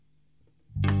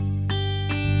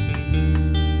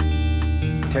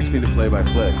Text me the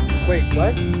play-by-play. Wait,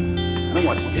 what? I don't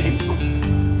watch the games.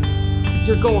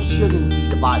 Your goal shouldn't be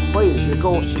to buy players. Your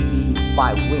goal should be to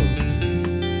buy wins.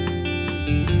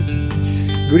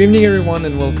 Good evening, everyone,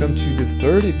 and welcome to the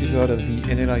third episode of the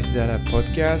Analyze Data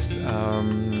podcast.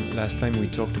 Last time we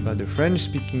talked about the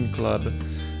French-speaking club,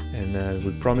 and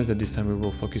we promised that this time we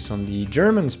will focus on the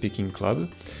German-speaking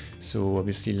club. So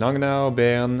obviously Langnau,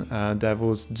 Bern,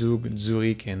 Davos, Zug,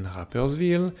 Zurich, and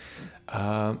Rapperswil.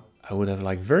 I would have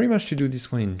liked very much to do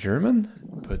this one in German,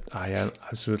 but I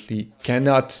absolutely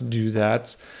cannot do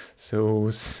that. So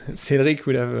Cedric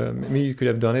would have, maybe you could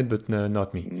have done it, but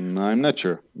not me. I'm not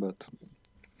sure, but...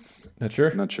 Not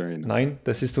sure? Not sure. Nein,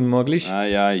 das ist unmöglich.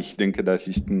 Ja, ich denke, das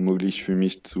ist unmöglich für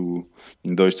mich,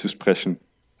 in Deutsch zu sprechen.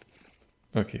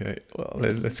 Okay, well,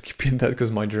 let's keep it that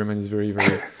because my German is very,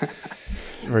 very,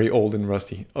 very old and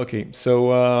rusty. Okay, so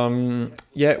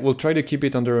we'll try to keep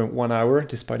it under 1 hour,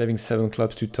 despite having 7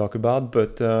 clubs to talk about.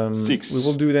 But 6. We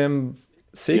will do them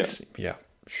 6. Yeah,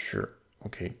 sure.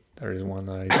 Okay, there is one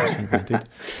I just invented.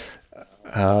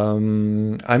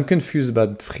 I'm confused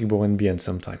about Fribourg and Bienne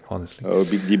sometimes, honestly. Oh,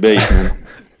 big debate, man.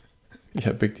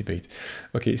 Yeah, big debate.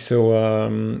 Okay,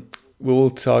 so we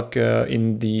will talk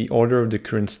in the order of the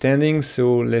current standings.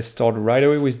 So let's start right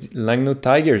away with Langnau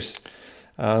Tigers.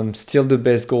 Still the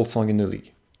best goal song in the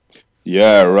league.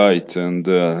 Yeah, right. And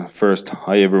first,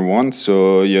 hi everyone.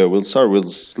 So yeah, we'll start with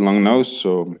Langnau.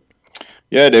 So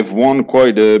yeah, they've won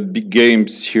quite big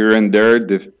games here and there.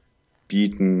 They've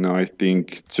beaten, I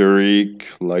think, Zurich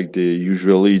like they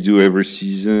usually do every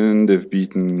season. They've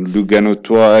beaten Lugano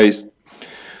twice.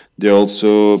 They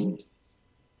also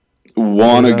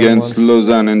won against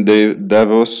Lausanne and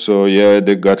Davos. So yeah,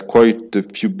 they got quite a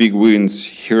few big wins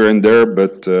here and there.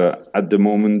 But at the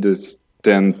moment, it's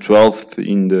 10-12th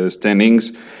in the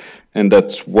standings. And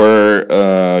that's where,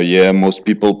 most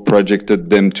people projected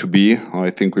them to be. I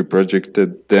think we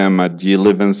projected them at the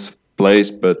 11th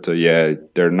place, but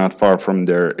they're not far from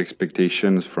their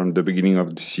expectations from the beginning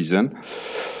of the season.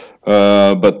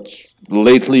 But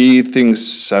lately,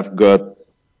 things have got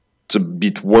a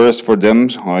bit worse for them.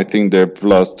 I think they've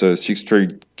lost 6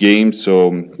 straight games.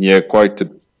 So, quite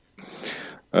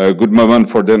a good moment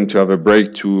for them to have a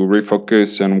break to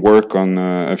refocus and work on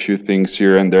a few things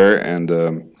here and there. And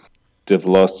they've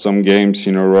lost some games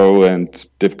in a row, and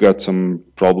they've got some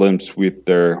problems with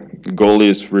their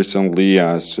goalies recently,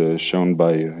 as shown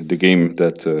by the game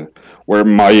that where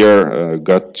Meyer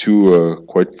got 2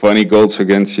 quite funny goals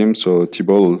against him. So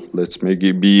Thibault, let's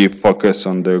maybe be focused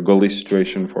on the goalie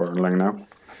situation for Langnau.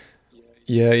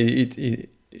 Yeah,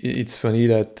 it's funny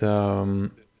that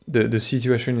the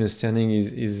situation in the standing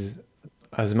is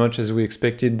as much as we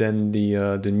expected. Then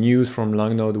the news from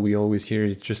Langnau that we always hear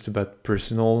is just about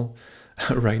personal.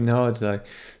 Right now, it's like,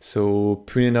 so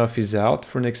Punenov is out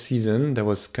for next season. That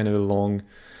was kind of a long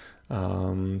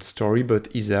story, but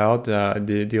he's out.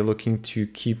 They're looking to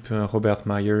keep Robert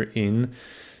Meyer in,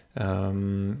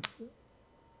 because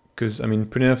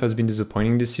Punenov has been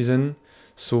disappointing this season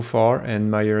so far,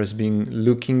 and Meyer has been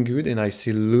looking good. And I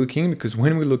say looking because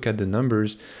when we look at the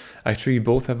numbers, actually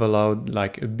both have allowed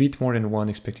like a bit more than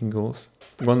one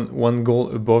goal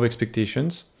above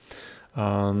expectations.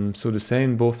 So the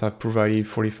same, both have provided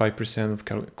 45%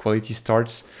 of quality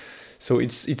starts. So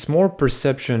it's more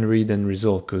perception read than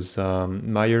result, because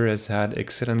Meyer has had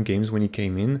excellent games when he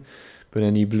came in, but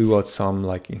then he blew out some,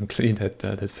 like including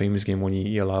that famous game when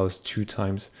he allows 2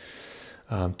 times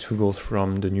 2 goals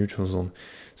from the neutral zone.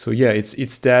 So yeah,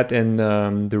 it's that, and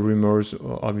the rumors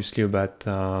obviously about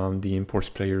the imports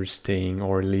players staying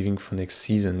or leaving for next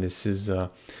season. This is a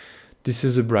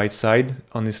bright side,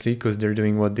 honestly, because they're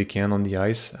doing what they can on the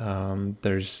ice.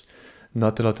 There's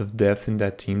not a lot of depth in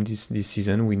that team this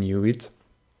season. We knew it.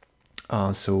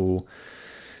 So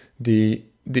they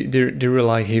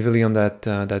rely heavily on that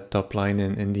top line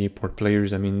and the import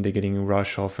players. I mean, they're getting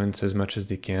rush offense as much as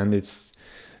they can.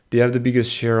 They have the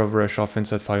biggest share of rush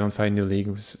offense at 5-on-5 in the league.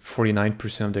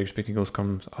 49% of their expected goals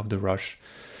come off the rush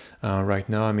right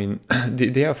now. I mean,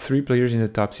 they have 3 players in the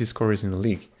top 6 scorers in the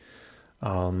league.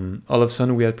 All of a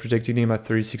sudden, we had projected him at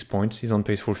 36 points. He's on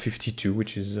pace for 52,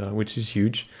 which is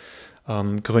huge.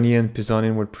 Grenier and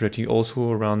Pesanin were projected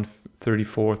also around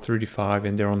 34, 35,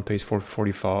 and they're on pace for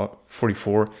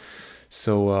 44.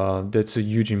 So that's a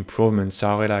huge improvement.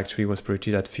 Sarela actually was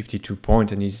projected at 52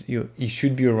 points, and he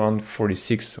should be around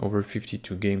 46 over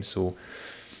 52 games. So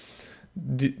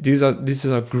this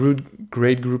is a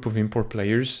great group of import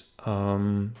players.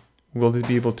 Will they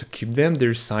be able to keep them?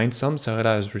 They're signed some.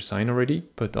 Sarela has resigned already,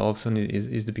 but all of a sudden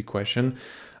is the big question.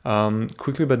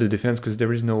 Quickly about the defense, because there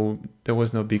was no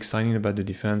big signing about the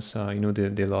defense.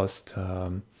 They lost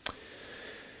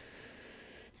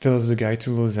Tells the guy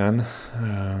to Lausanne.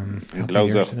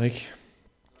 Glauser.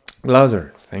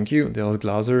 Glauser, thank you. There was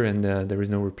Glauser, and there is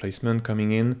no replacement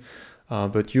coming in.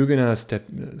 But Huguenot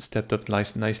stepped up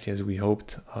nicely as we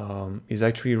hoped. He's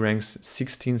actually ranks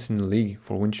 16th in the league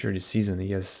for win share this season.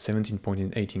 He has 17 points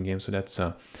in 18 games, so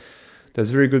that's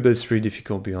very good, but it's really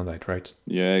difficult beyond that, right?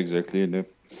 Yeah, exactly.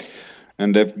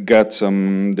 And they had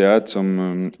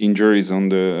some injuries on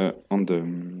the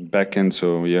back end,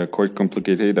 so yeah, quite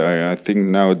complicated. I think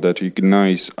now that Huguenot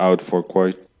is out for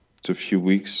quite a few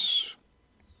weeks.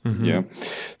 Mhm. Yeah,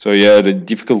 so yeah, it's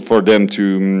difficult for them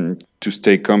to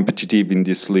stay competitive in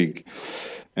this league,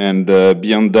 and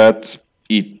beyond that,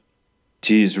 it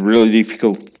is really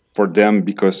difficult for them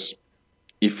because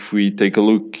if we take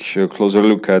a closer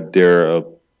look at their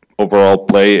overall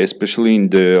play, especially in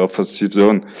the offensive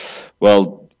zone,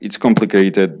 well, it's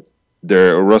complicated.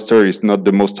 Their roster is not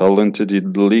the most talented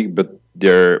in the league, but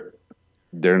they're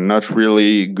not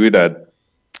really good at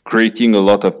creating a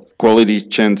lot of quality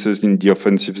chances in the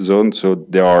offensive zone. So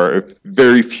there are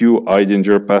very few high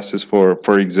danger passes,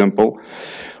 for example.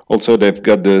 Also, they've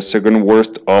got the second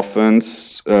worst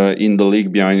offense in the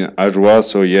league behind Ajoa.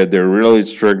 So yeah, they're really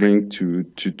struggling to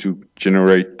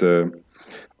generate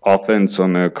offense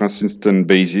on a consistent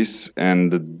basis.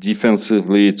 And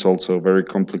defensively, it's also very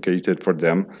complicated for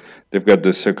them. They've got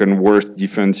the second worst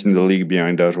defense in the league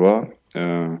behind Ajoa.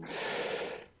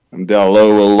 And they allow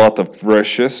a lot of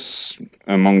rushes,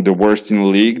 among the worst in the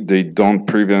league. They don't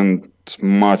prevent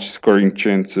much scoring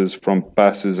chances from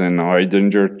passes and high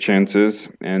danger chances,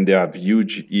 and they have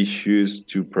huge issues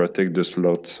to protect the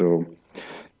slot. So,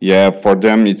 yeah, for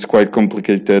them it's quite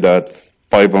complicated at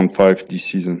 5-on-5 this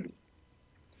season.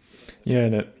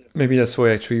 Yeah, maybe that's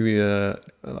why actually we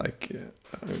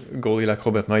goalie like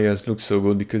Robert Myers looks so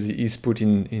good, because he is put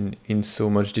in so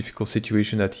much difficult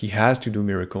situation that he has to do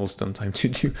miracles sometimes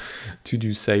to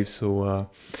do saves. So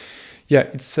yeah,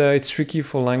 it's tricky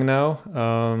for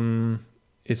Langnau.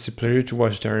 It's a pleasure to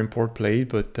watch Darren Port play,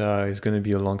 but it's going to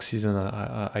be a long season.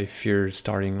 I fear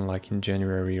starting like in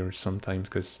January or sometimes,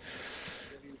 because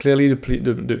clearly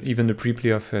even the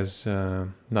pre-playoff is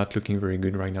not looking very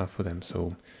good right now for them.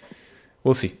 So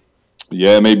we'll see.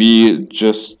 Yeah, maybe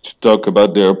just to talk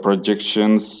about their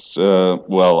projections.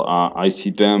 I see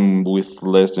them with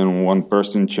less than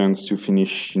 1% chance to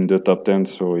finish in the top 10.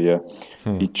 So yeah,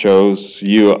 it shows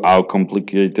you how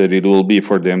complicated it will be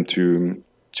for them to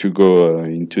go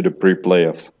into the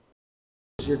pre-playoffs.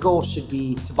 Your goal should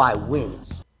be to buy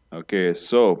wins. Okay,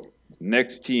 so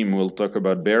next team we'll talk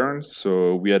about Bern.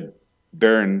 So we had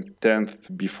Bern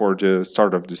 10th before the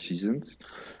start of the seasons,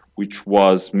 which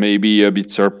was maybe a bit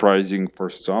surprising for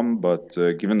some, but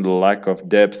given the lack of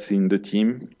depth in the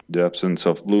team, the absence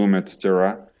of Bloom,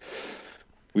 etc.,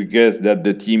 we guess that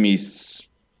the team is,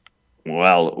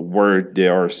 well, where they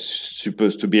are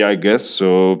supposed to be, I guess.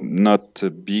 So not a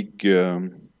big,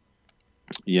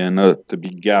 not a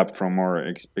big gap from our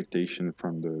expectation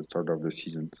from the start of the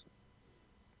seasons.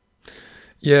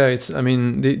 Yeah, I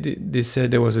mean, they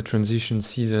said there was a transition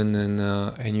season,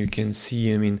 and you can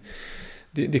see, I mean,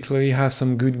 they clearly have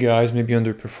some good guys, maybe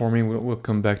underperforming. We'll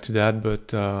come back to that, but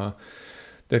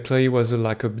there clearly was a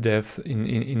lack of depth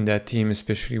in that team,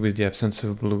 especially with the absence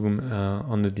of Bloom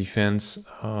on the defense.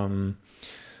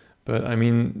 But I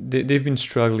mean, they've been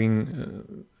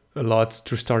struggling a lot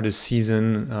to start the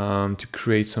season, to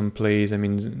create some plays. I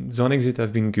mean, zone exit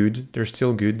have been good. They're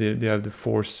still good. They have the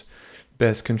fourth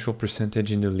best control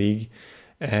percentage in the league.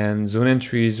 And zone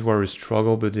entries were a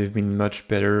struggle, but they've been much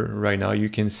better right now. You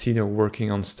can see they're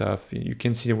working on stuff. You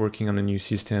can see they're working on a new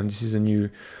system. This is a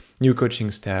new coaching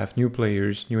staff, new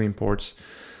players, new imports.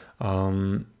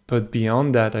 But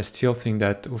beyond that, I still think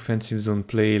that offensive zone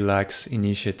play lacks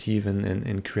initiative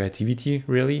and creativity,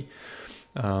 really.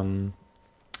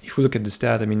 If we look at the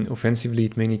stat, I mean, offensively,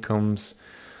 it mainly comes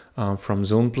from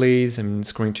zone plays. I mean,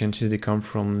 scoring chances, they come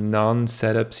from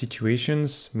non-setup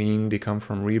situations, meaning they come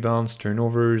from rebounds,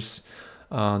 turnovers,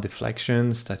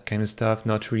 deflections, that kind of stuff.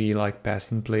 Not really like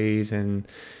passing plays and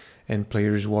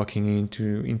players walking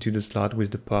into the slot with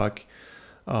the puck.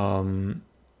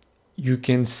 You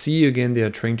can see, again, they are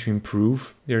trying to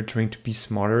improve. They're trying to be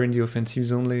smarter in the offensive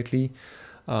zone lately.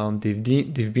 They've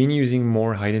been using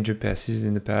more high danger passes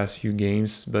in the past few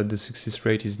games, but the success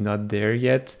rate is not there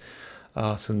yet.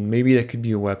 So maybe that could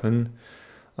be a weapon.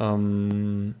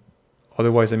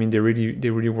 Otherwise, I mean, they're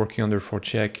really working on their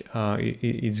forecheck.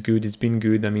 It's good. It's been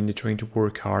good. I mean, they're trying to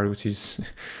work hard, which is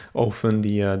often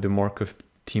the mark of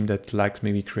team that lacks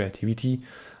maybe creativity.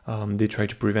 They try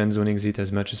to prevent zone exit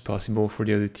as much as possible for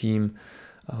the other team,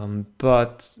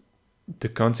 but the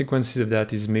consequences of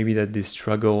that is maybe that they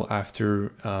struggle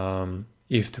after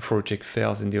if the forecheck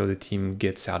fails and the other team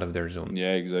gets out of their zone.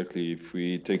 Yeah, exactly. If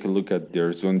we take a look at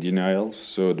their zone denials,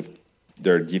 so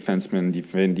their defensemen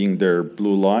defending their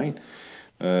blue line,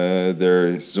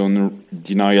 their zone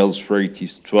denials rate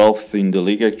is 12th in the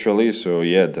league actually. So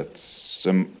yeah, that's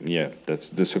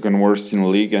the second worst in the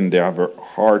league, and they have a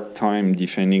hard time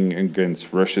defending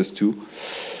against rushes too.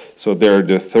 So they're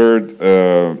the third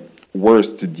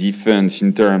worst defense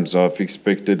in terms of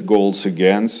expected goals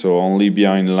against, so only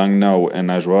behind Langnau and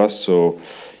Ajoie. So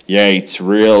yeah, it's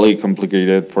really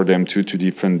complicated for them to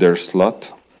defend their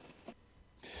slot.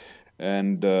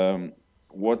 And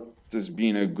what has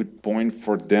been a good point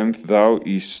for them though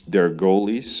is their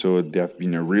goalies. So they have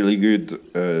been really good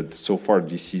so far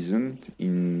this season.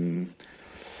 In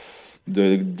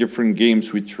the different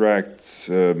games we tracked,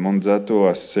 Monzato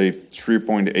has saved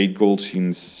 3.8 goals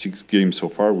in 6 games so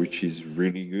far, which is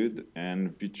really good.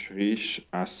 And Wittrich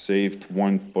has saved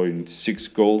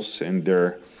 1.6 goals, and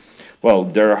they're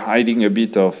hiding a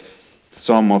bit of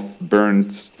some of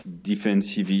Bern's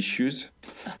defensive issues.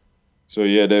 So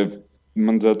yeah,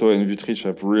 Monzato and Wittrich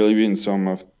have really been some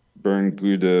of Bern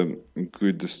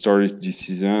good stories this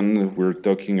season. We're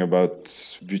talking about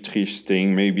Wittrich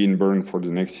staying maybe in Bern for the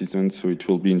next season, so it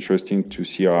will be interesting to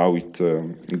see how it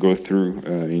go through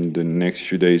in the next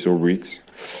few days or weeks.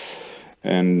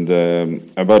 And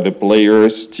about the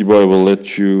players, Thibaut, I will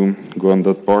let you go on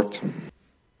that part.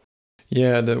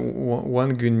 Yeah, the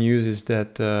one good news is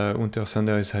that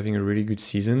Untersander is having a really good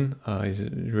season. He's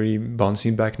really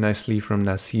bouncing back nicely from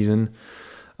last season.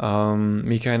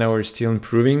 Mika and I are still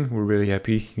improving. We're really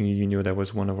happy. You know, that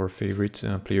was one of our favorite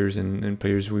players and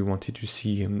players we wanted to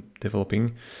see him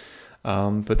developing.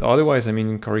 But otherwise, I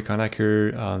mean, Corey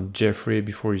Conacher, Jeffrey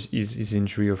before his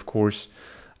injury, of course,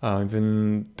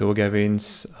 even Doug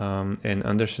Evans and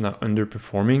Anderson are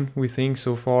underperforming, we think,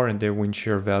 so far, and their win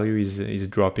share value is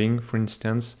dropping, for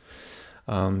instance.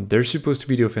 They're supposed to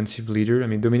be the offensive leader. I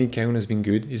mean, Dominic Cahoon has been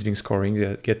good. He's been scoring.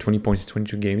 They get 20 points in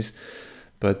 22 games.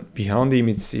 But behind him,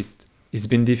 it's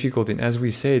been difficult. And as we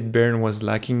said, Bern was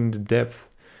lacking the depth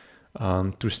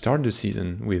to start the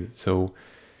season with. So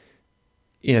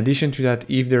in addition to that,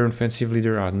 if their offensive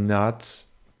leader are not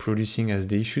producing as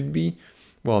they should be,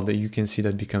 well, you can see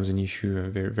that becomes an issue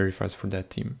very, very fast for that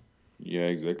team. Yeah,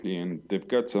 exactly. And they've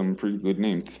got some pretty good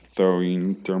names. So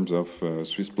in terms of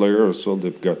Swiss players, so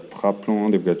they've got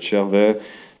Praplon, they've got Chervet,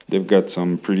 they've got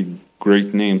some pretty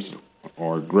great names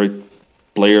or great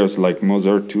players like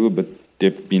Moser too, but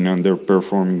they've been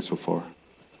underperforming so far.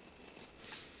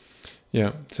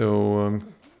 Yeah, so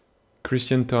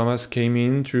Christian Thomas came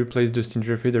in to replace Dustin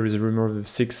Jeffrey. There is a rumor of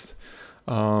 6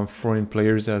 foreign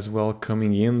players as well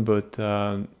coming in, but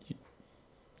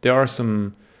there are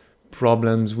some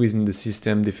problems within the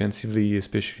system defensively,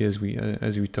 especially as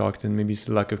we talked, and maybe it's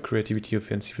a lack of creativity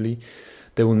offensively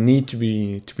that will need to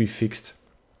be fixed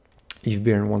if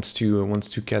Bern wants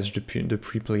to catch the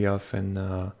pre-playoff and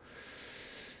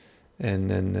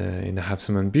have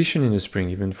some ambition in the spring,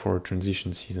 even for a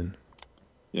transition season.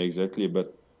 Yeah, exactly.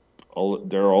 But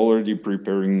they're already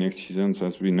preparing next season, so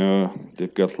as we know,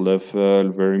 they've got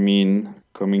Leffel, Vermin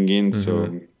coming in. Mm-hmm.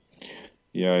 So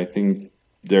yeah, I think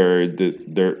their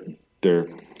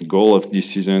goal of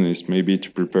this season is maybe to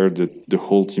prepare the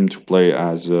whole team to play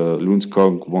as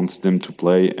Lundskog wants them to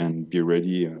play and be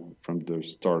ready from the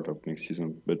start of next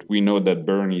season. But we know that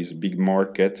Bern is a big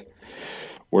market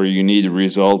where you need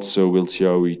results, so we'll see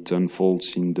how it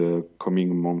unfolds in the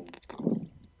coming month.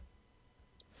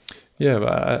 Yeah,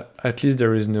 but at least there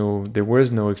was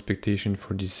no expectation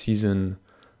for this season.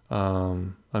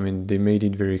 I mean, they made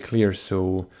it very clear.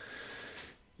 So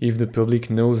if the public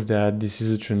knows that this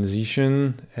is a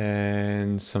transition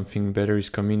and something better is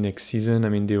coming next season, I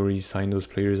mean, they already signed those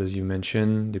players, as you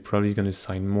mentioned. They're probably going to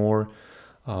sign more.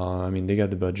 I mean, they got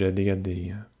the budget, they got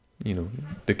the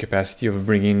the capacity of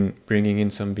bringing in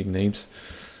some big names.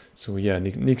 So yeah,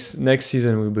 next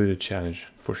season will be a challenge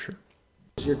for sure.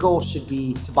 Your goal should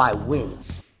be to buy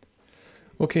wins.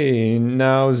 Okay,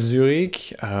 now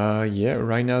Zurich.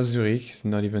 Right now Zurich is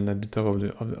not even at the top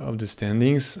of the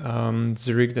standings.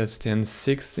 Zurich that stands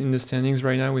 6th in the standings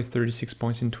right now with 36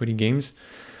 points in 20 games.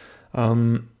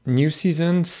 New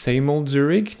season, same old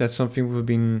Zurich. That's something we've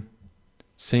been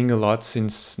saying a lot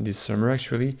since this summer,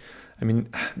 actually. I mean,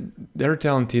 they're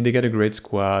talented. They got a great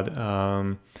squad.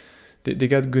 They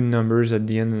got good numbers at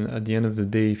the end of the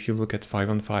day. If you look at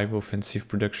 5-on-5 offensive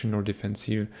production or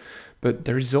defensive, but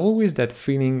there is always that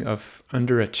feeling of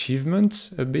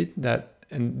underachievement a bit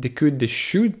and they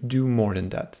should do more than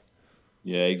that.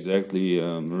 Yeah, exactly.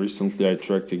 Recently, I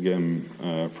tracked a game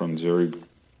from Zurich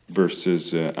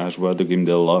versus Ajoie, the game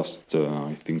they lost,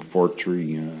 I think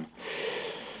 4-3.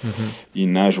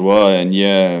 in Ajoie, and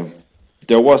yeah,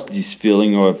 there was this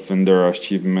feeling of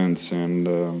underachievements,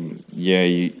 and yeah,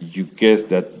 you guess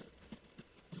that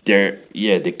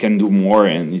they can do more,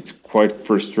 and it's quite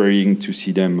frustrating to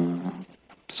see them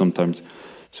sometimes.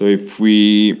 So if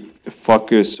we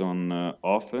focus on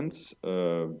offense,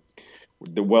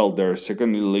 they're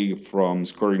second in the league from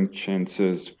scoring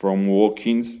chances from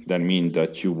walk-ins. That means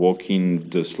that you walk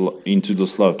into the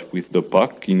slot with the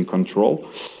puck in control,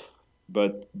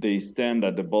 but they stand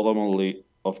at the bottom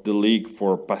of the league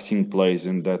for passing plays,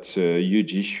 and that's a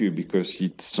huge issue because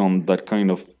it's on that kind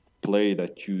of play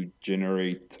that you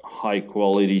generate high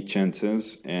quality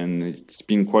chances, and it's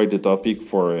been quite a topic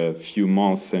for a few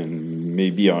months, and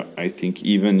maybe I think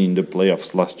even in the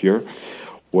playoffs last year,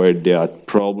 where they had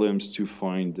problems to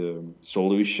find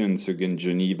solutions against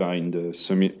Geneva in the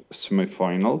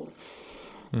semi-final.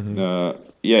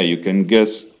 Yeah, you can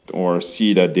guess or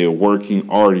see that they're working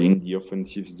hard in the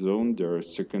offensive zone. They're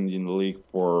second in the league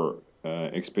for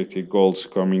expected goals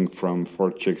coming from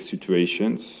forecheck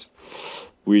situations,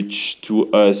 which to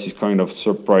us is kind of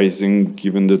surprising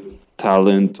given the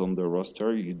talent on the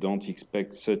roster. You don't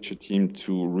expect such a team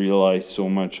to rely so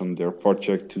much on their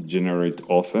forecheck to generate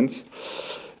offense.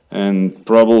 And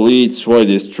probably it's why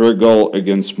they struggle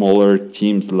against smaller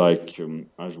teams like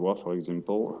Ajoie, for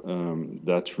example,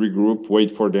 that regroup,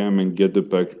 wait for them, and get the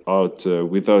puck out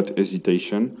without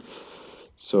hesitation.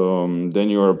 So then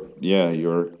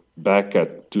you're back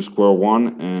at to square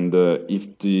one, and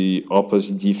if the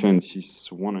opposite defense is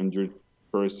 100%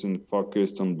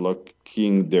 focused on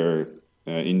blocking their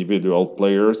individual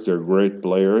players, their great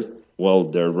players, well,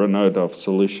 they run out of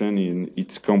solution, and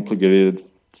it's complicated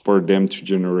for them to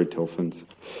generate offense.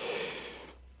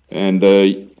 And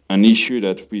an issue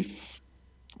that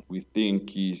we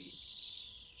think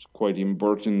is quite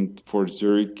important for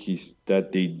Zurich is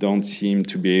that they don't seem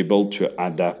to be able to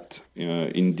adapt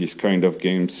in this kind of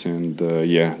games, and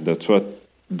yeah,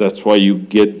 that's why you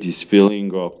get this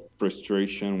feeling of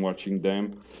frustration watching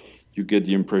them. You get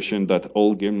the impression that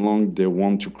all game long they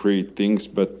want to create things,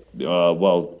 but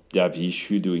well, they have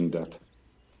issue doing that.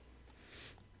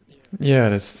 Yeah,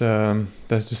 that's the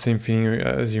same thing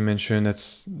as you mentioned.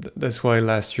 That's why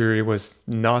last year it was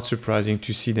not surprising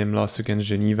to see them lost against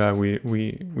Geneva,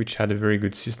 which had a very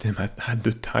good system at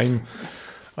the time.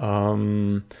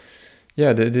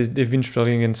 Yeah, they've been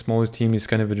struggling against smaller teams. It's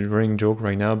kind of a running joke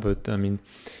right now, but I mean,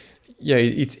 yeah,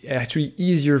 it's actually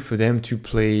easier for them to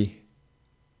play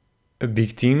a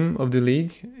big team of the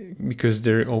league because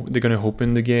they're gonna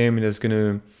open the game, and that's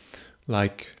gonna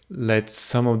like let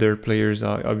some of their players,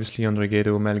 obviously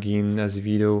Andregetto, Malguin,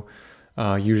 Azevedo,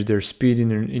 use their speed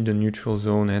in the neutral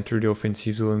zone, enter the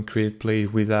offensive zone, create play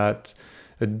without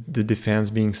the defense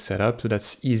being set up. So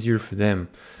that's easier for them.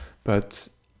 But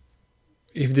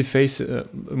if they face a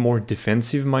more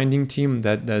defensive-minding team,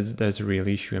 that's a real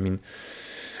issue. I mean,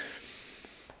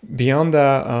 beyond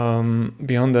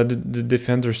that, the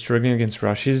defenders struggling against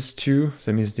rushes too.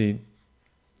 That means they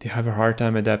have a hard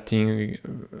time adapting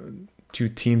to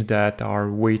teams that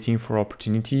are waiting for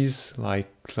opportunities, like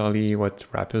clearly what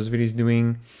Rapperswil is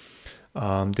doing.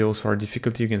 They also are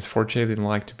difficulty against forecheck. They don't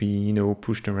like to be,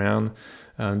 pushed around.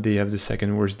 They have the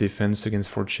second worst defense against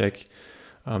forecheck.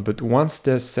 But once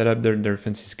they set up, their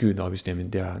defense is good. Obviously, I mean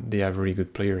they have really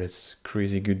good players. It's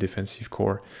crazy good defensive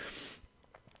core.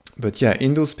 But yeah,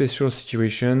 in those special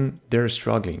situations, they're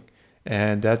struggling,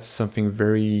 and that's something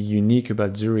very unique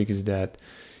about Zurich is that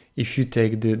if you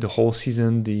take the whole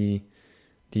season, the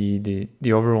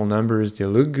overall numbers, they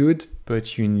look good,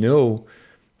 but you know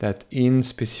that in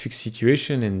specific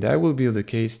situation, and that will be the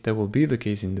case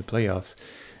in the playoffs,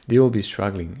 they will be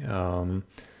struggling.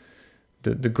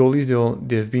 The goalies,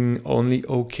 they've been only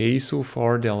okay so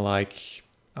far. They're like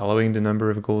allowing the number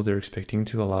of goals they're expecting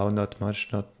to allow, not much,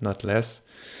 not less.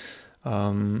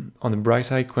 On the bright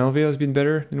side, Quenneville has been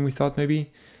better than we thought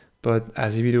maybe, but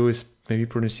Azevedo is maybe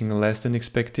producing less than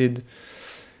expected.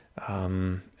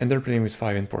 And they're playing with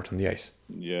 5 and Port on the ice.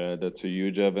 Yeah, that's a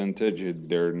huge advantage.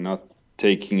 They're not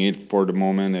taking it for the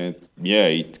moment, and yeah,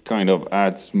 it kind of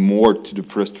adds more to the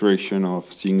frustration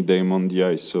of seeing them on the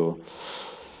ice. So,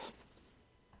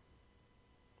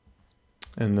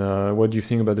 and what do you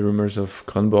think about the rumors of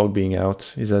Kronborg being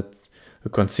out? Is that the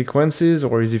consequences,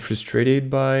 or is he frustrated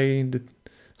by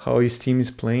how his team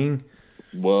is playing?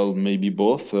 well, maybe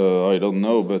both. I don't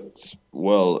know, but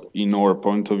well, in our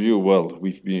point of view, well,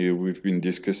 we've been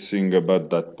discussing about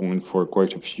that point for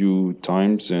quite a few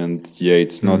times, and yeah,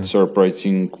 it's not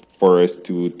surprising for us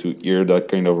to hear that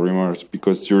kind of rumors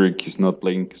because Zurich is not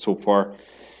playing so far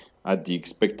at the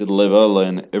expected level,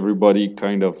 and everybody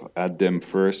kind of had them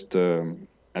first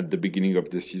at the beginning of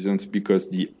the seasons because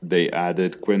they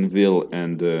added Quenneville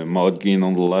and Malgin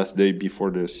on the last day before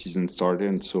the season started,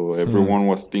 and so everyone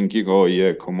was thinking, "Oh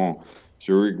yeah, come on,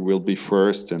 Zurich will be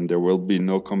first, and there will be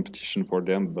no competition for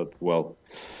them." But well,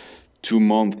 2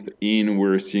 months in,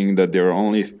 we're seeing that they're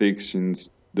only sixth in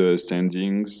the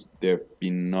standings. They've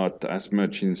been not as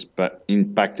much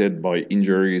impacted by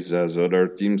injuries as other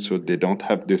teams, so they don't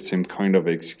have the same kind of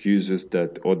excuses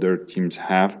that other teams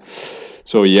have.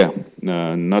 So yeah,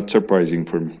 not surprising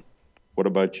for me. What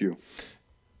about you?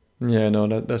 Yeah, no,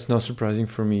 that's not surprising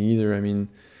for me either. I mean,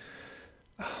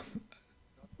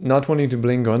 not wanting to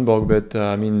blame Grunborg, but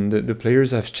I mean, the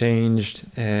players have changed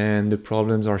and the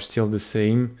problems are still the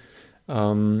same.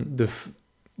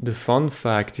 The fun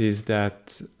fact is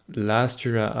that last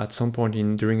year at some point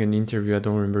during an interview, I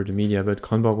don't remember the media, but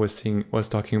Grunborg was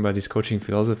talking about his coaching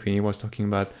philosophy, and he was talking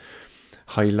about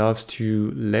how he loves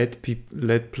to let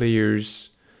players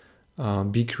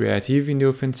be creative in the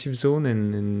offensive zone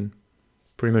and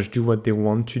pretty much do what they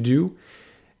want to do.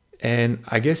 And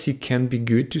I guess it can be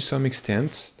good to some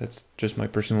extent. That's just my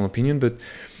personal opinion, but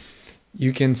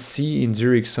you can see in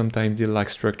Zurich sometimes they lack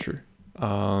structure.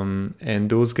 And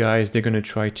those guys, they're going to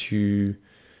try to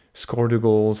score the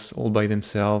goals all by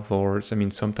themselves, or I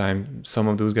mean, sometimes some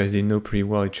of those guys, they know pretty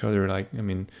well each other, like, I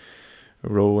mean,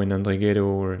 Rowe and Andrighetto,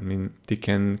 or I mean, they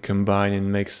can combine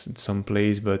and make some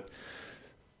plays, but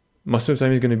most of the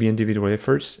time it's going to be individual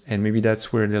efforts, and maybe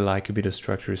that's where they lack a bit of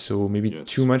structure, so maybe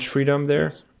too much freedom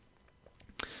there. Yes.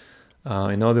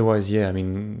 And otherwise, yeah, I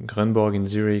mean, Grunborg and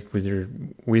Zurich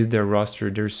with their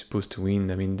roster, they're supposed to win.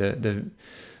 I mean,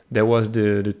 that was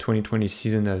the 2020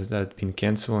 season that had been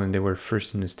canceled, and they were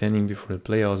first in the standing before the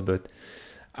playoffs. But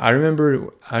I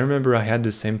remember I had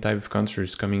the same type of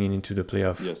concerns coming into the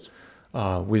playoff. Yes.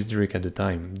 With Zurich at the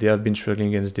time. They have been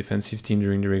struggling against defensive team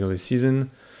during the regular season,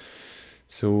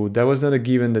 so that was not a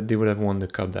given that they would have won the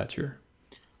cup that year.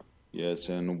 Yes,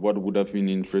 and what would have been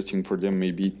interesting for them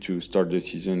maybe to start the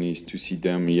season is to see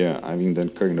them, having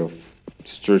that kind of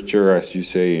structure, as you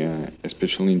say,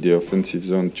 especially in the offensive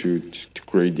zone, to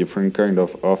create different kind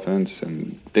of offense,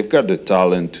 and they've got the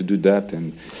talent to do that,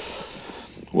 and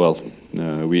well,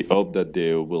 we hope that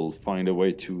they will find a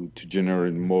way to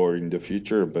generate more in the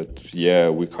future, but yeah,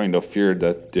 we kind of fear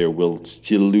that they will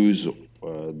still lose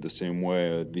the same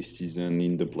way this season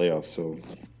in the playoffs, so...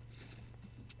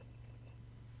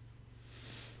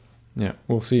 Yeah,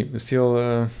 we'll see. We're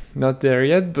still not there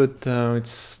yet, but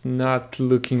it's not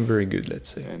looking very good, let's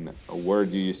say. And where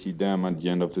do you see them at the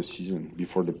end of the season,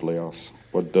 before the playoffs?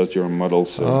 What does your model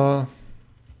say?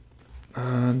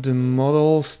 The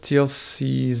model still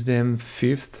sees them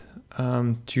fifth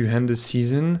to end the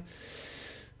season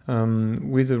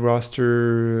with a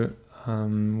roster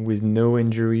with no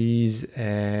injuries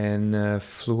and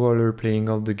Fleuler playing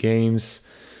all the games.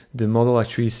 The model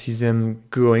actually sees them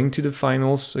going to the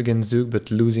finals against Zug,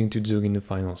 but losing to Zug in the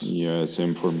finals. Yeah,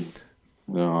 same for me.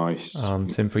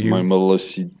 Same for you. My model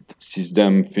sees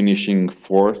them finishing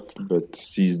fourth, but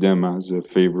sees them as a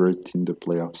favorite in the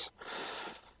playoffs.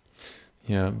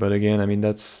 Yeah, but again, I mean,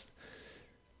 that's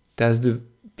the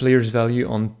player's value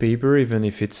on paper, even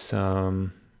if it's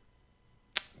being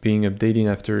updated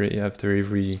after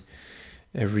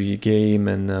every game,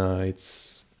 and it's.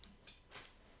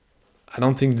 I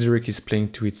don't think Zurich is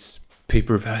playing to its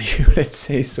paper value, let's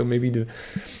say. So maybe the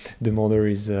model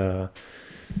is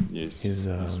is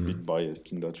a bit biased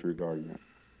in that regard.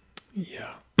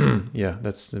 Yeah, yeah,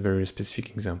 that's a very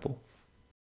specific example.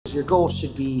 Your goal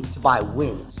should be to buy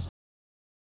wins.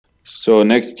 So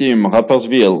next team,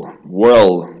 Rapperswil.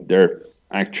 Well, they're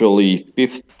actually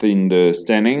fifth in the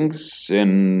standings,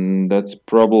 and that's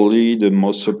probably the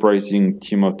most surprising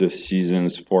team of the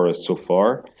seasons for us so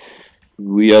far.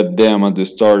 We had them at the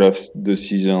start of the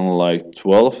season like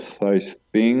 12th, I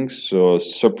think, so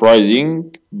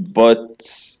surprising, but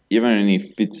even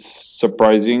if it's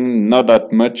surprising, not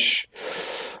that much.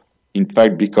 In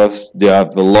fact, because they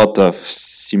have a lot of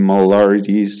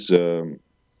similarities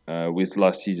with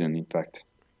last season, in fact.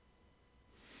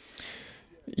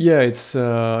 Yeah, it's.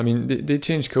 I mean, they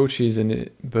changed coaches,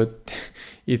 but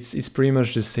it's pretty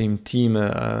much the same team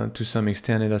to some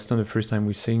extent, and that's not the first time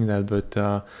we're saying that. But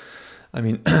I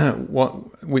mean,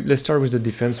 let's start with the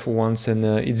defense for once, and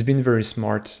it's been very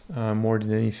smart more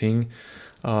than anything.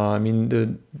 I mean,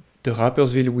 the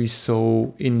Rapperswil we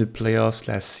saw in the playoffs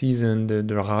last season, the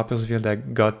Rapperswil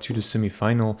that got to the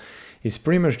semifinal, is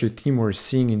pretty much the team we're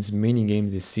seeing in many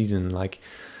games this season. Like,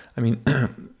 I mean,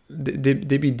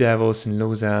 they beat Davos and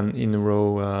Lausanne in a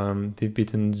row. They've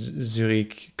beaten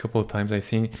Zurich a couple of times, I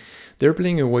think. They're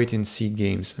playing a wait-and-see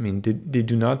games. I mean, they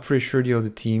do not pressure the other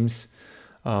teams.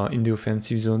 in the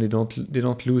offensive zone. They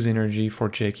don't lose energy for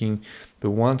checking,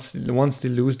 but once they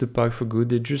lose the puck for good,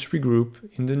 they just regroup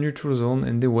in the neutral zone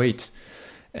and they wait.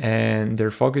 And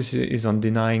their focus is on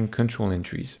denying control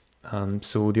entries.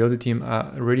 So the other team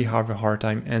already have a hard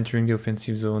time entering the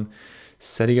offensive zone,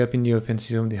 setting up in the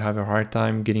offensive zone. They have a hard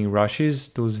time getting rushes,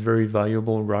 those very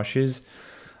valuable rushes.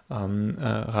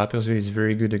 Rapperswil is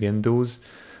very good against those.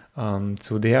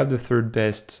 So they have the third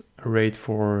best rate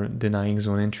for denying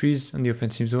zone entries in the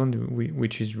offensive zone,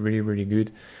 which is really, really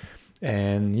good.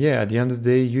 And yeah, at the end of the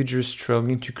day, you're just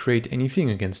struggling to create anything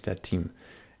against that team.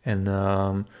 And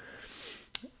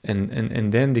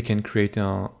then they can create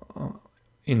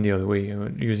in the other way,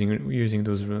 using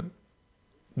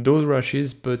those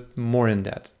rushes, but more than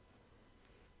that.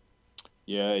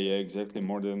 Yeah, exactly.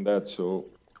 More than that. So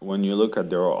when you look at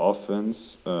their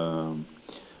offense,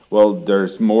 well,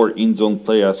 there's more in-zone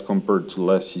play as compared to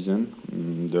last season.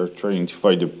 They're trying to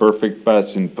find the perfect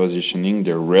pass in positioning.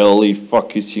 They're really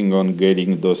focusing on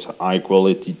getting those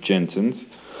high-quality chances.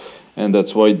 And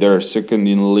that's why they're second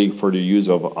in the league for the use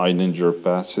of high-danger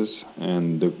passes.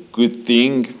 And the good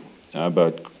thing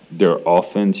about their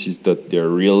offense is that they're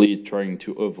really trying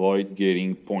to avoid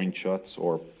getting point shots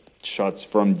or shots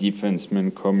from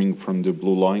defensemen coming from the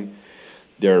blue line.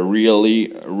 They're really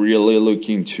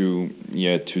looking to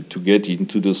get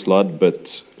into the slot,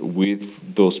 but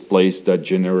with those plays that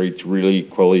generate really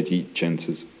quality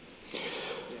chances.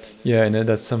 Yeah, and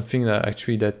that's something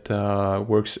that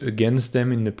works against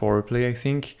them in the power play, I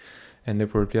think. And the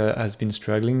power play has been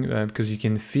struggling because you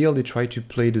can feel they try to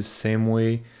play the same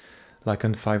way, like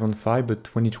on 5-on-5.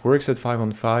 But when it works at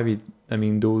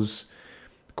 5-on-5, those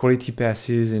quality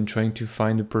passes and trying to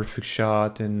find the perfect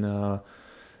shot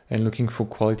and looking for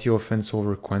quality offense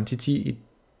over quantity, it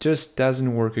just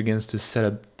doesn't work against the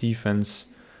setup defense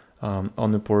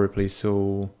on the power play.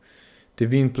 So they've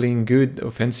been playing good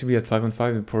offensively at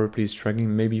 5-on-5, and power play is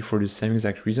struggling maybe for the same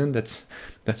exact reason. That's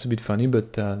a bit funny,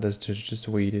 but that's just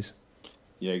the way it is.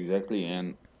 Yeah, exactly.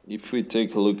 And if we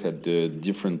take a look at the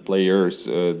different players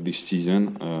this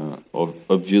season,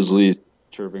 obviously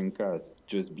Cervenka has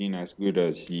just been as good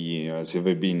as he has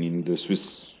ever been in the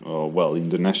Swiss, in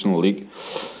the National League.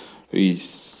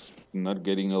 He's not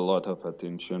getting a lot of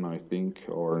attention, I think,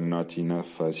 or not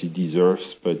enough as he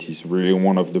deserves, but he's really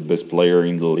one of the best players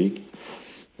in the league.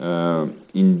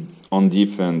 On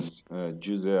defense,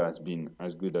 Jose has been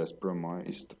as good as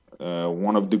promised.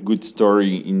 One of the good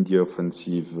story in the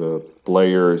offensive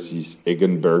players is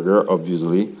Egenberger,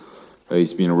 obviously.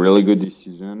 He's been really good this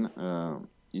season.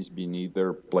 He's been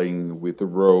either playing with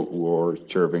Rowe or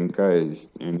Cervenka,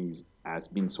 and he has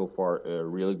been so far a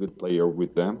really good player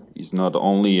with them. He's not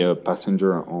only a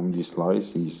passenger on these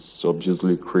slides, he's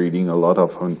obviously creating a lot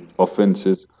of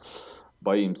offenses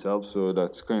by himself, so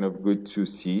that's kind of good to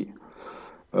see.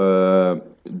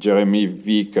 Jeremy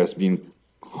Vick has been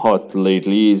hot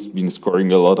lately. He's been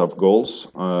scoring a lot of goals.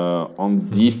 On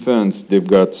defense, they've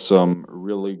got some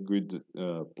really good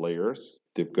players.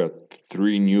 They've got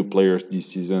 3 new players this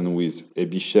season with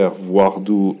Ebicher,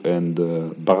 Voardou, and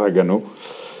Baragano.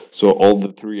 So all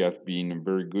the 3 have been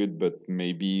very good, but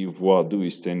maybe Voardou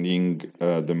is standing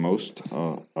the most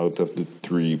out of the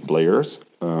 3 players.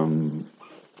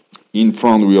 In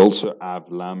front, we also have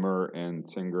Lammer and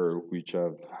Sanger, which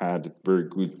have had very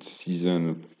good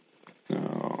season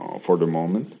for the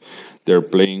moment. They're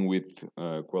playing with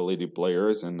quality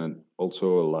players, and then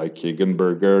also like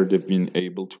Egenberger, they've been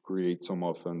able to create some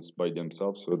offense by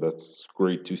themselves, so that's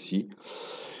great to see.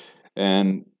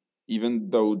 And even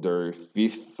though they're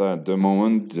 5th at the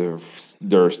moment,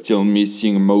 they're still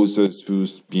missing Moses,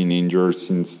 who's been injured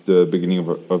since the beginning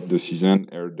of the season.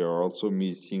 They're also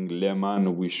missing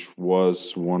Lehmann, which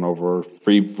was one of our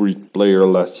favorite players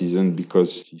last season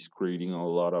because he's creating a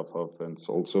lot of offense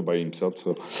also by himself.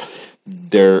 So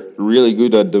they're really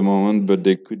good at the moment, but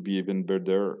they could be even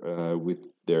better with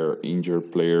their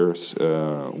injured players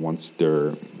once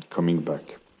they're coming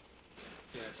back.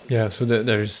 Yeah, so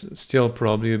there's still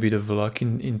probably a bit of luck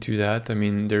into that.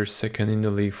 They're second in the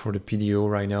league for the PDO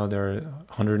right now. They're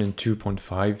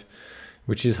 102.5,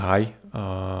 which is high.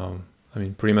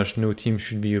 Pretty much no team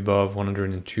should be above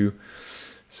 102.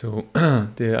 So,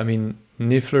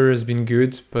 Niffler has been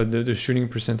good, but the shooting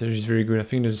percentage is very good. I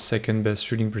think they're the second best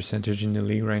shooting percentage in the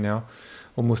league right now,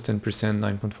 almost 10%,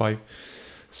 9.5.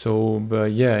 So,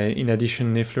 but yeah, in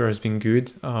addition, Niffler has been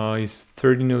good. He's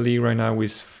third in the league right now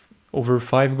with over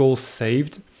 5 goals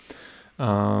saved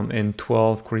and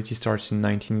 12 quality starts in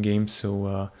 19 games.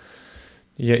 So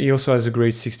he also has a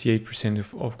great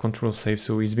 68% of control save.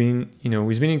 So he's been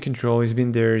in control. He's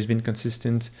been there. He's been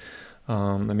consistent.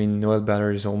 I mean, Noel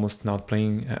Baller is almost not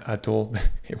playing at all.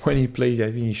 When he plays,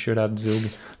 I think he shut out Zug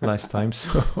last time.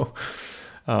 So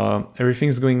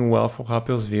everything's going well for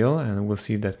Rapperswil, and we'll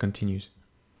see if that continues.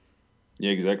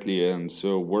 Yeah, exactly. And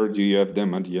so, where do you have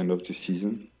them at the end of the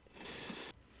season?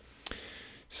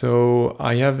 So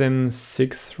I have them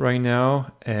 6th right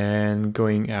now and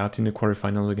going out in the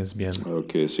quarterfinals against Bienne.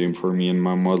 Okay, same for me in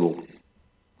my model.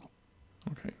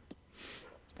 Okay.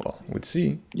 Well, we'll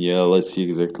see. Yeah, let's see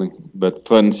exactly. But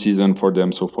fun season for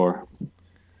them so far.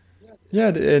 Yeah,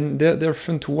 and they're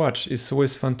fun to watch. It's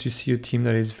always fun to see a team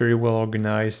that is very well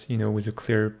organized, with a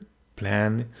clear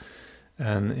plan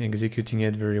and executing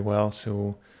it very well.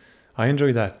 So I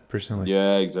enjoy that personally.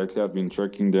 Yeah, exactly. I've been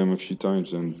tracking them a few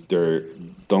times, and they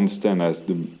don't stand as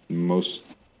the most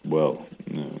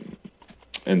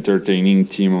entertaining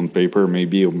team on paper,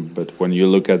 maybe. But when you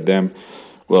look at them,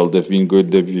 well, they've been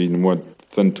good. They've been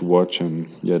fun to watch, and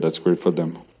yeah, that's great for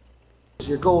them.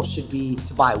 Your goal should be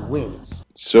to buy wins.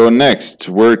 So next,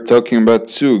 we're talking about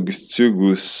Zug. Zug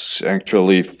was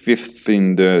actually 5th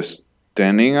in the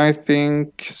standing, I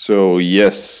think. So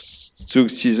yes,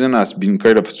 Zug's season has been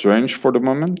kind of strange for the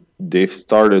moment. They've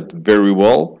started very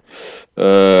well,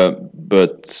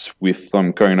 but with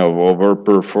some kind of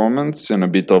overperformance and a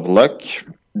bit of luck.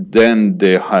 Then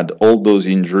they had all those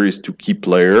injuries to key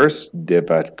players. They've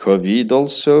had COVID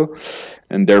also,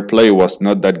 and their play was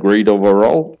not that great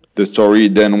overall. The story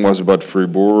then was about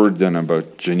Fribourg, then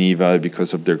about Geneva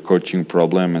because of their coaching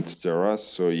problem, etc.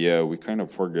 So yeah, we kind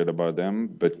of forget about them,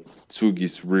 but Zug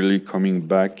is really coming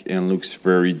back and looks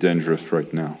very dangerous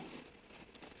right now.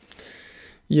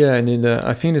 Yeah, and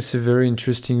I think it's a very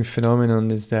interesting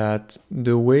phenomenon is that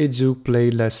the way Zug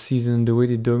played last season, the way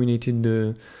they dominated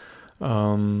the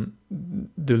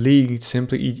league,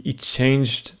 simply it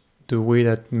changed the way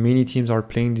that many teams are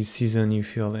playing this season, you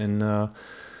feel. And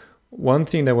one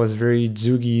thing that was very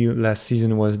Zugi last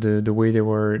season was the way they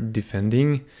were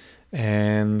defending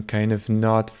and kind of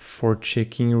not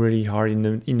forechecking really hard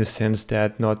in the sense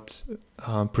that not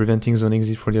preventing zone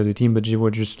exit for the other team, but they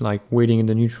were just like waiting in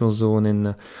the neutral zone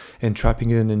and trapping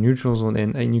it in the neutral zone.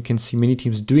 And you can see many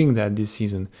teams doing that this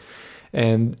season.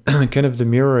 And kind of the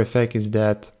mirror effect is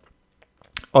that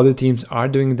other teams are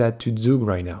doing that to Zug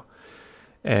right now.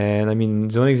 And I mean,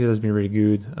 zone exit has been really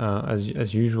good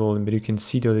as usual, but you can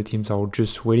see the other teams are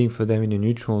just waiting for them in the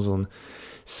neutral zone.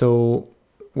 So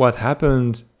what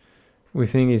happened, we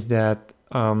think, is that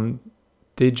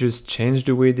they just changed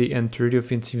the way they entered the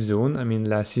offensive zone. I mean,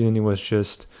 last season it was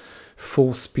just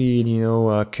full speed,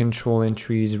 control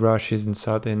entries, rushes and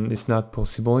such, and it's not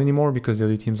possible anymore because the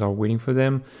other teams are waiting for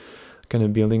them, kind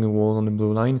of building a wall on the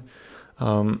blue line.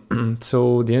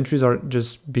 So the entries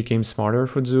just became smarter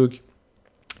for Zug.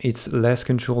 It's less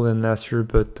control than last year,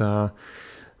 but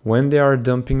when they are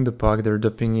dumping the puck, they're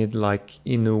dumping it like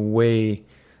in a way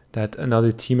that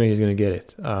another teammate is going to get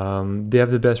it. They have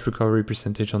the best recovery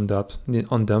percentage on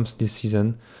dumps this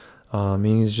season,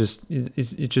 meaning it's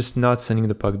just not sending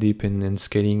the puck deep and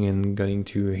skating and getting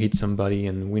to hit somebody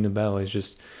and win a battle. It's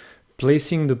just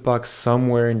placing the puck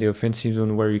somewhere in the offensive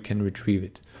zone where you can retrieve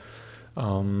it.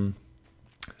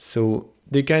 So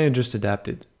they kind of just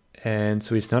adapted. And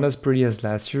so it's not as pretty as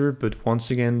last year, but once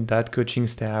again, that coaching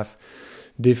staff,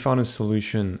 they found a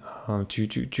solution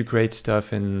to create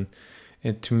stuff and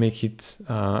to make it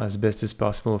as best as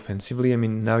possible offensively. I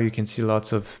mean, now you can see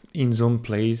lots of in-zone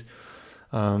plays.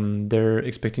 Their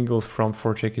expecting goals from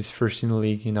forecheck is first in the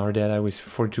league in our data with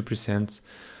 42%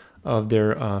 of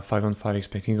their 5-on-5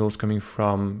 expecting goals coming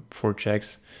from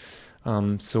forechecks.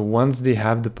 So once they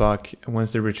have the puck,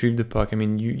 once they retrieve the puck, I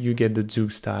mean, you get the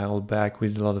Zug style back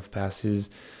with a lot of passes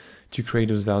to create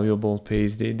those valuable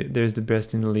plays. There's the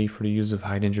best in the league for the use of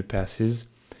high danger passes,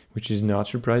 which is not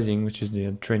surprising, which is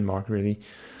the trademark really.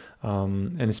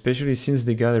 And especially since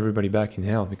they got everybody back in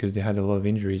health because they had a lot of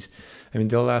injuries. I mean,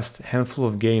 the last handful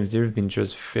of games, they've been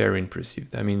just very impressive.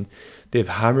 I mean, they've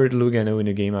hammered Lugano in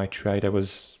a game I tried. That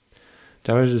was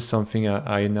just something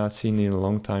I had not seen in a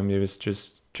long time. It was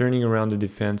just turning around the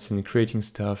defense and creating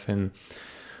stuff, and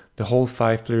the whole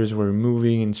 5 players were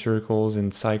moving in circles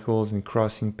and cycles and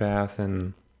crossing path,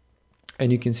 and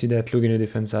you can see that Lugano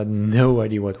defense had no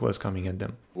idea what was coming at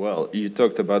them. Well, you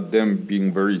talked about them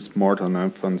being very smart on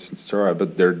offense, etc.,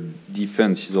 but their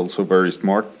defense is also very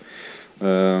smart.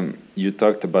 You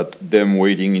talked about them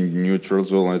waiting in the neutral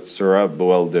zone, etc.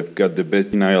 Well, they've got the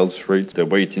best denials rates. They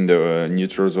wait in the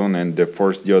neutral zone and they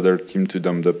force the other team to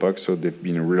dump the puck, so they've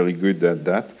been really good at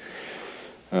that.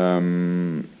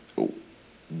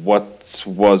 What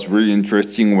was really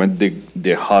interesting when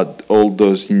they had all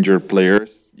those injured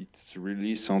players, it it's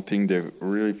really something they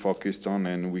really focused on,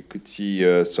 and we could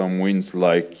see some wins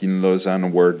like in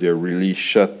Lausanne where they really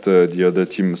shut the other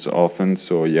team's offense.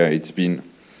 So yeah, it's been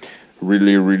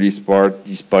really, really smart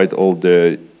despite all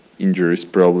the injuries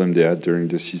problem they had during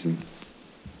the season.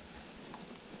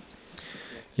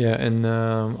 Yeah, and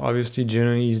obviously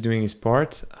Giannoni is doing his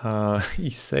part.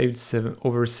 He saved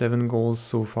over 7 goals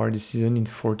so far this season in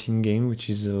 14 games, which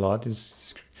is a lot.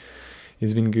 It's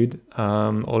been good.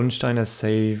 Ollenstein has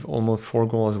saved almost 4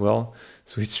 goals as well.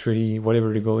 So it's really,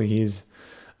 whatever the goal is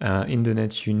in the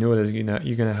net, you know that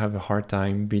you're gonna have a hard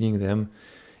time beating them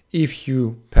if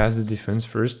you pass the defense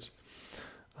first.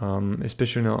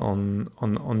 Especially on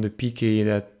the PK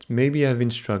that maybe have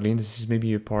been struggling. This is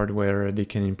maybe a part where they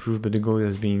can improve, but the goal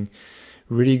has been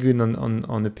really good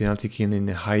on the penalty kill and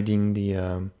hiding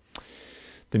the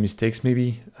mistakes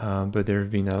maybe. But there have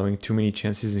been allowing too many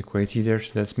chances and quality there,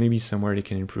 so that's maybe somewhere they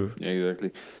can improve. Yeah,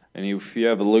 exactly. And if you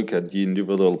have a look at the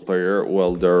individual player,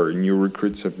 well, their new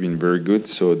recruits have been very good.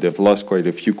 So they've lost quite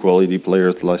a few quality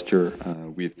players last year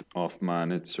with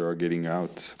Hoffman, etc. getting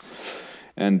out.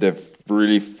 And they've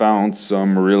really found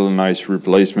some real nice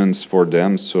replacements for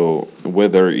them. So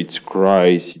whether it's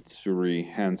Kreis, Itsuri,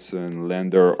 Hansen,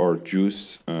 Lander, or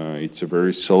Juice, it's a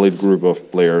very solid group of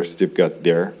players they've got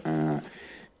there.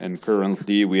 And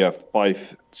currently we have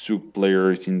 5 Zug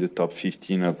players in the top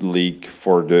 15 of the league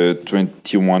for the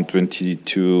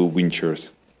 21-22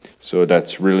 Winters. So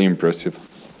that's really impressive.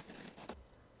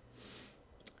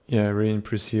 Yeah, really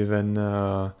impressive. And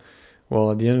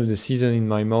well, at the end of the season in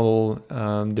my model,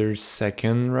 they're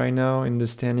second right now in the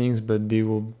standings, but they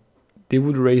would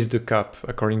raise the cup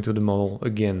according to the model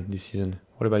again this season.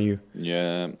 What about you?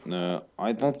 Yeah,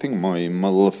 I don't think my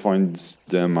model finds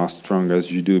them as strong as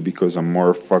you do because I'm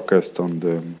more focused on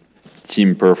the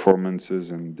team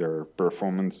performances, and their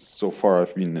performance so far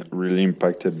have been really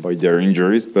impacted by their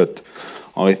injuries. But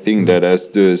I think that as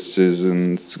the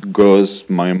season goes,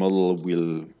 my model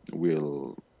will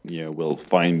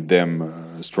find them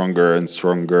stronger and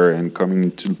stronger, and coming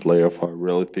into the playoff, I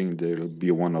really think they'll be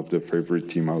one of the favorite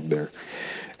team out there.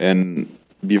 And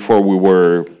before we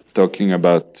were talking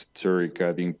about Zurich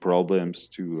having problems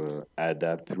to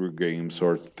adapt through games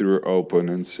or through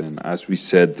opponents, and as we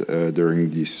said during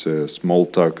this small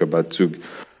talk about Zug,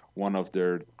 one of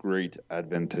their great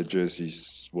advantages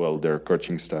is, well, their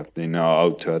coaching staff. They know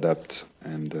how to adapt,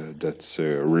 and that's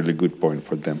a really good point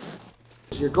for them.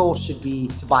 Your goal should be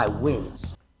to buy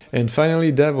wins. And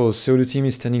finally, Davos. So the team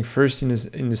is standing first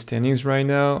in the standings right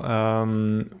now.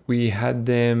 We had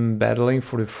them battling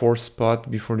for the 4th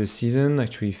spot before the season,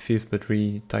 actually 5th, but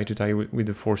really tie with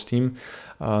the 4th team.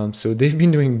 So they've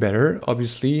been doing better,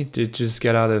 obviously. They just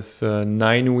got out of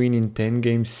 9 win in 10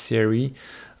 games series.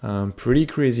 Pretty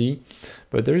crazy.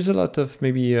 But there is a lot of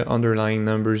maybe underlying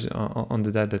numbers on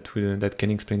that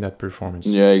can explain that performance.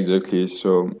 Yeah, exactly.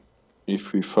 So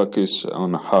if we focus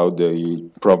on how they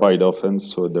provide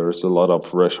offense, so there's a lot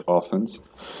of rush offense.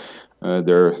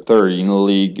 They're third in the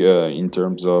league in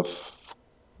terms of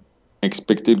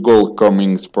expected goal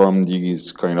coming from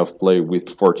these kind of play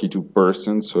with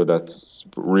 42%, so that's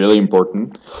really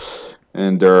important.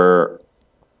 And they're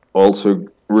also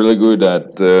really good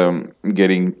at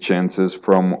getting chances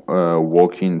from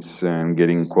walk-ins and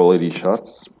getting quality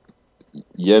shots.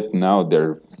 Yet now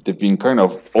they've been kind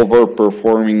of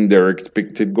overperforming their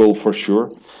expected goal for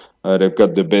sure. They've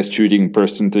got the best shooting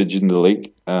percentage in the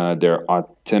league. They're at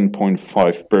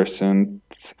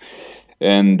 10.5%,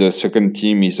 and the second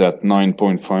team is at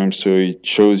 9.5%. So it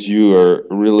shows you a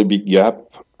really big gap.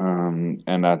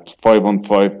 And at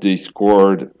 5-on-5, they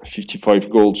scored 55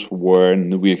 goals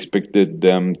when we expected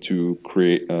them to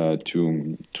create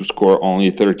to score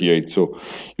only 38. So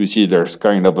you see, there's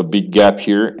kind of a big gap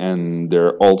here, and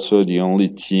they're also the only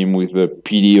team with a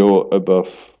PDO above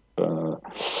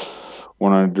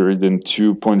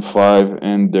 102.5,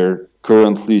 and they're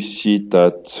currently sit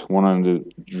at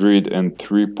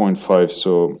 103.5.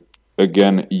 So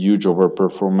again, huge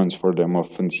overperformance for them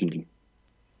offensively.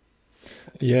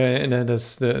 Yeah, and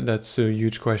that's a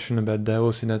huge question about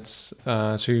Davos, and that's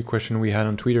actually a question we had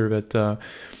on Twitter. But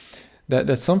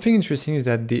that's something interesting is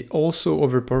that they also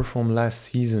overperformed last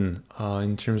season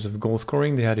in terms of goal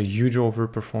scoring. They had a huge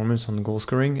overperformance on goal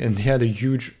scoring, and they had a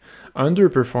huge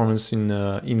underperformance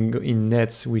in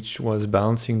nets, which was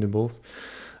balancing the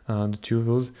two of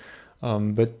those.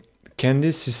 But can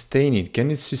they sustain it?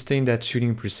 Can it sustain that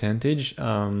shooting percentage?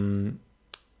 Obviously,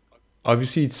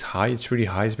 it's high. It's really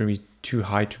high. It's maybe too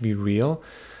high to be real.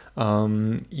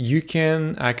 You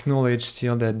can acknowledge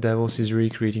still that Davos is really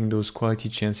creating those quality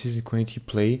chances, quality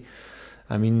play.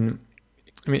 I mean,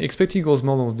 I mean, expected goals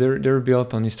models, they're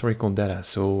built on historical data.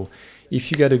 So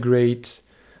if you get a great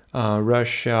rush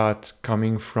shot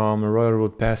coming from a Royal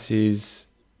Road passes,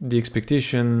 the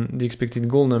expected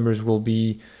goal numbers will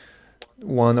be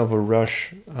one of a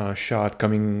rush shot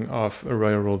coming off a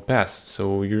Royal Road pass.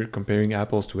 So you're comparing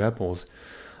apples to apples.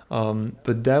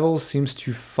 But Devils seems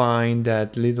to find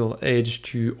that little edge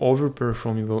to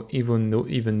overperform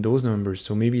even those numbers.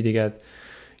 So maybe they got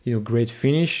great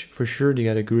finish for sure. They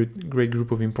got a great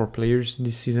group of import players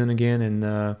this season again,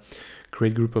 and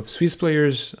great group of Swiss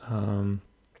players.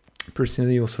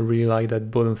 Personally, also really like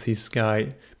that bottom six guy.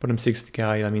 I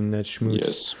mean,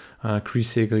 Schmutz, Yes.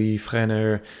 Chris Egli,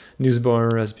 Frenner,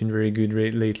 Nussbaumer has been very good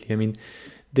lately. I mean,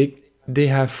 they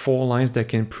have four lines that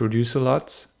can produce a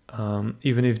lot,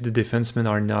 even if the defensemen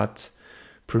are not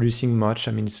producing much.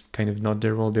 I mean, it's kind of not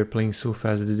their role. They're playing so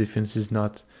fast that the defense does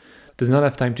not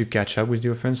have time to catch up with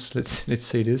the offense. Let's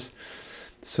say this.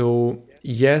 So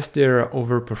yes, they're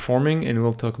overperforming, and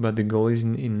we'll talk about the goalies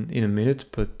in a minute,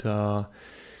 but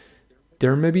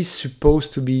they're maybe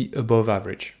supposed to be above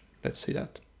average. Let's say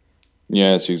that.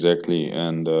 Yes, exactly.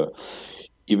 And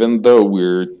even though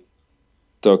we're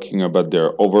talking about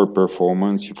their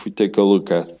overperformance, if we take a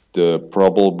look at the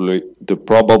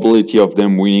probability of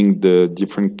them winning the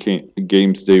different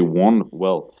games they won,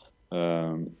 well,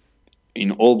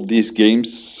 in all these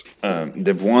games,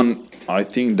 they've won. I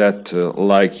think that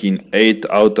like in 8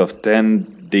 out of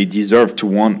 10, they deserve to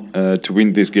win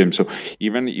this game. So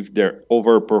even if they're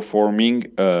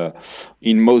overperforming,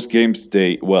 in most games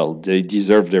they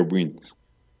deserve their wins.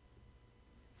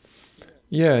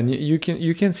 Yeah, and you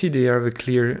can see they have a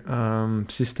clear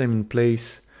system in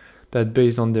place that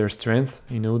based on their strength.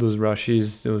 Those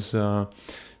rushes, those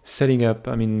setting up.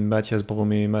 I mean, Matthias Brome,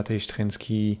 Matej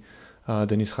Strensky,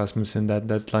 Dennis Rasmussen.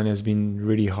 That line has been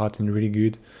really hot and really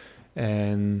good.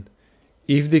 And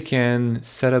if they can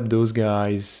set up those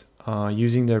guys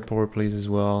using their power plays as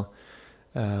well,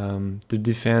 the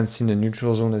defense in the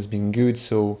neutral zone has been good.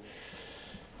 So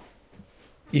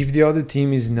if the other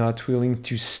team is not willing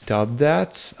to stop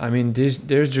that, I mean,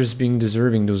 they're just being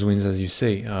deserving those wins, as you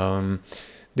say.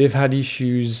 They've had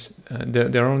issues.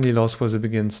 Their only loss was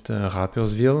against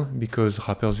Rapperswil, because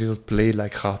Rapperswil played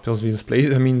like Rapperswil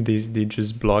plays. I mean, they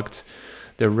just blocked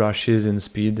their rushes and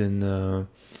speed, and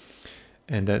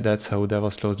that's how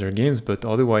Davos lost their games. But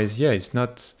otherwise, yeah, it's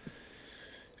not.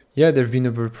 Yeah, they've been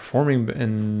overperforming,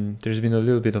 and there's been a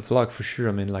little bit of luck for sure.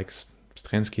 I mean, like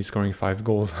Strensky scoring 5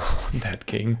 goals on that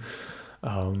game.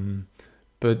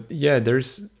 But yeah,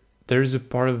 there's a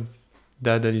part of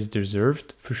that is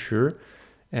deserved for sure,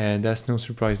 and that's no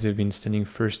surprise. They've been standing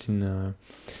first in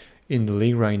the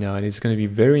league right now, and it's going to be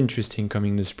very interesting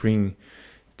coming the spring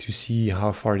to see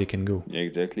how far they can go. Yeah,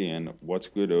 exactly. And what's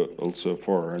good also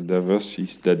for Davos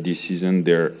is that this season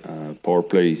their power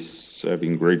play is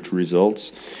having great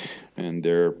results, and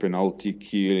their penalty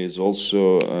kill is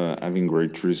also having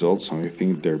great results. I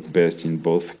think they're best in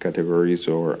both categories,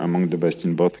 or among the best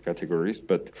in both categories.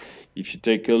 But if you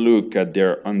take a look at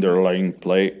their underlying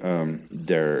play,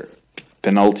 their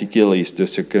penalty kill is the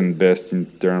second best in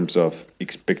terms of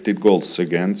expected goals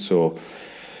against. So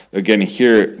again,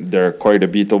 here they're quite a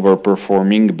bit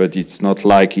overperforming, but it's not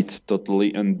like it's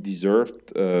totally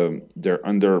undeserved. Their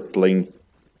underplaying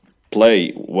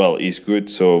play, well, is good.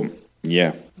 So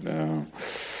yeah,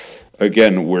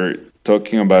 again, we're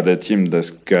talking about a team that's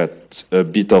got a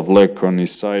bit of luck on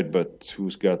his side, but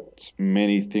who's got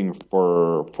many things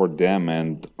for them,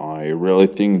 and I really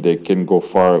think they can go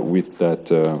far with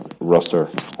that roster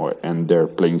and their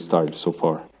playing style so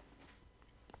far.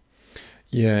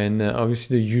 Yeah, and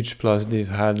obviously the huge plus they've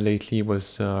had lately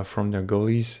was from their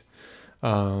goalies.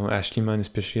 Ashley Mann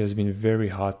especially has been very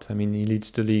hot. I mean, he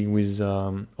leads the league with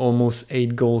almost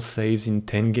 8 goal saves in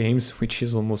 10 games, which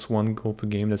is almost 1 goal per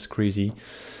game. That's crazy.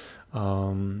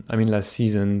 I mean, last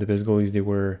season, the best goalies, they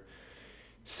were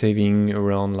saving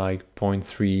around like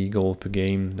 0.3 goal per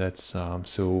game. That's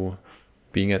so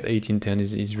being at 18-10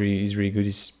 is really good.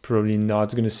 He's probably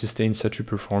not going to sustain such a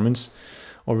performance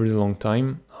over the long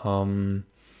time.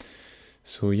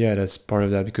 So yeah, that's part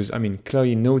of that, because I mean,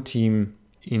 clearly no team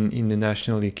in the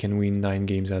National League can win 9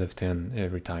 games out of 10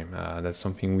 every time. That's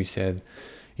something we said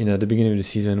at the beginning of the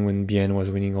season when Bien was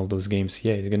winning all those games.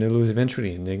 Yeah, they're going to lose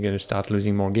eventually, and they're going to start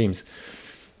losing more games.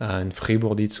 And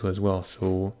Fribourg did so as well.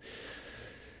 So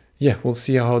yeah, we'll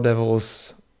see how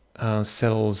Devils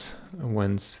settles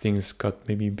once things got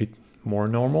maybe a bit more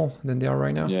normal than they are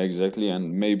right now. Yeah, exactly.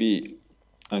 And maybe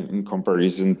in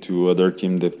comparison to other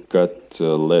teams, they've got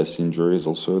less injuries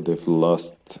also. They've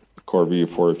lost Corby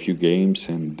for a few games,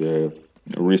 and they've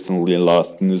recently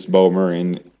lost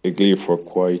Nussbaumer ugly for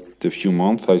quite a few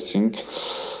months, I think.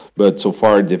 But so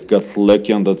far, they've got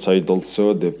lucky on that side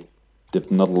also.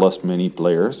 They've not lost many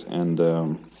players. And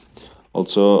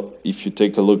also, if you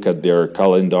take a look at their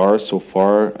calendar so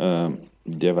far,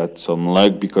 they've had some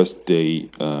luck because they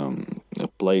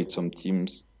played some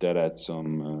teams that had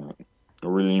some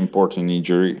really important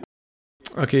injury.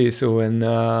 Okay, so and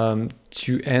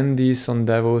to end this on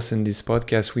Davos and this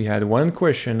podcast, we had one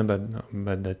question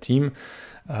about the team.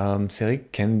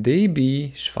 Cédric, can they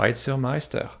be Schweizer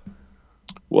Meister?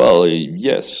 Well,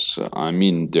 yes. I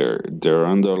mean, their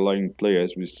underlying play,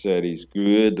 as we said, is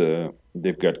good.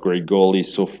 They've got great goalies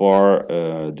so far.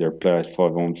 Their play at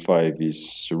 5-on-5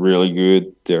 is really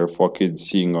good. They're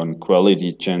focusing on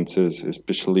quality chances,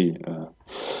 especially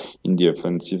in the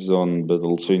offensive zone, but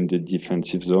also in the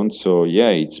defensive zone. So yeah,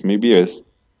 it's maybe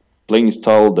playing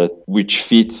style that which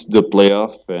fits the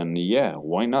playoff, and yeah,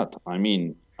 why not? I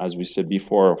mean, as we said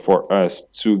before, for us,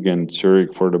 Zug and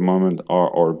Zurich for the moment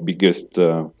are our biggest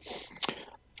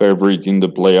favorite in the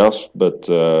playoffs, but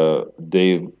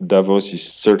Davos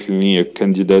is certainly a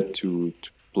candidate to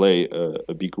play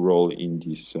a big role in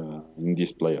these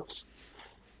playoffs.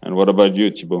 And what about you,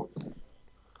 Thibaut?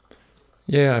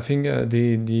 Yeah, I think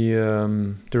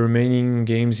the remaining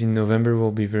games in November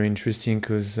will be very interesting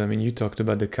because I mean you talked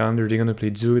about the calendar. They're gonna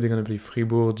play Zug, they're gonna play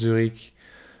Fribourg, Zurich,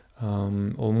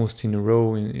 almost in a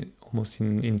row, almost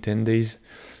in 10 days.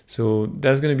 So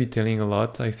that's gonna be telling a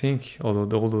lot, I think. Although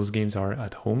all those games are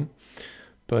at home,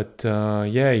 but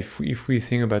yeah, if we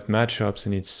think about matchups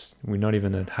and we're not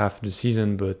even at half the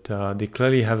season, but they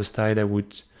clearly have a style that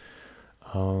would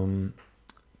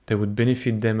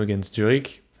benefit them against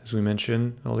Zurich. As we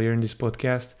mentioned earlier in this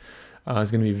podcast,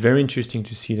 it's going to be very interesting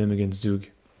to see them against Zug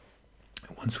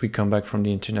once we come back from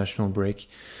the international break,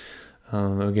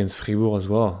 against Fribourg as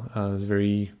well. It's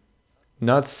very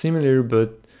not similar,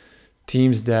 but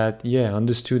teams that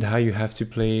understood how you have to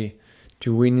play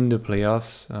to win in the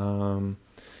playoffs.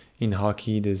 In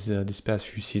hockey, this past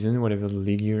few seasons, whatever the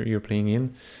league you're playing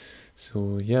in.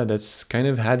 So yeah, that's kind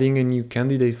of adding a new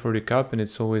candidate for the cup, and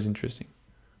it's always interesting.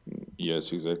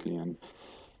 Yes, exactly. And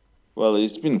well,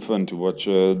 it's been fun to watch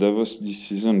Davos this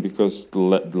season because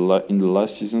in the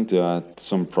last season they had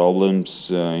some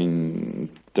problems in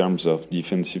terms of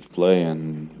defensive play,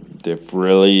 and they've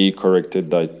really corrected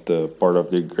that part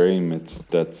of their game.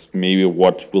 That's maybe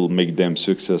what will make them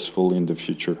successful in the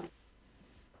future.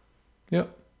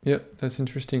 Yeah, that's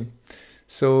interesting.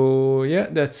 So yeah,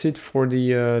 that's it for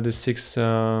the six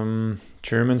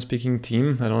German-speaking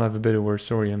team. I don't have a better word.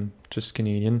 Sorry, I'm just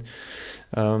Canadian.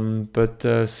 But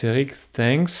Cédric,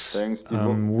 thanks. Thanks,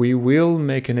 Thibaut. We will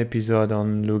make an episode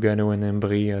on Lugano and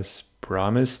Embry as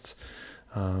promised.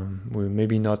 We'll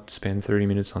maybe not spend 30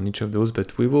 minutes on each of those,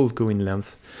 but we will go in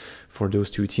length for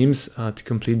those two teams to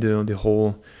complete the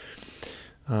whole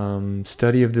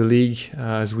study of the league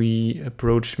as we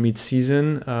approach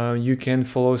mid-season. You can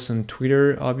follow us on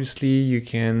Twitter. Obviously, you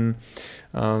can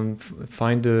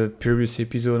find the previous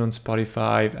episode on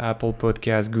Spotify, Apple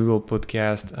Podcast, Google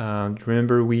Podcast.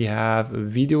 Remember, we have a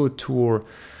video tour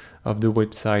of the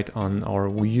website on our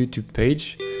YouTube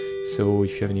page. So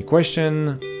if you have any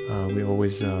question, we're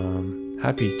always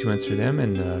happy to answer them.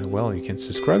 And you can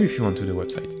subscribe if you want to the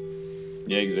website.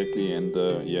 Yeah, exactly. And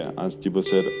as Thibaut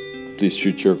said, please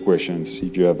shoot your questions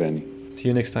if you have any. See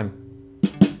you next time.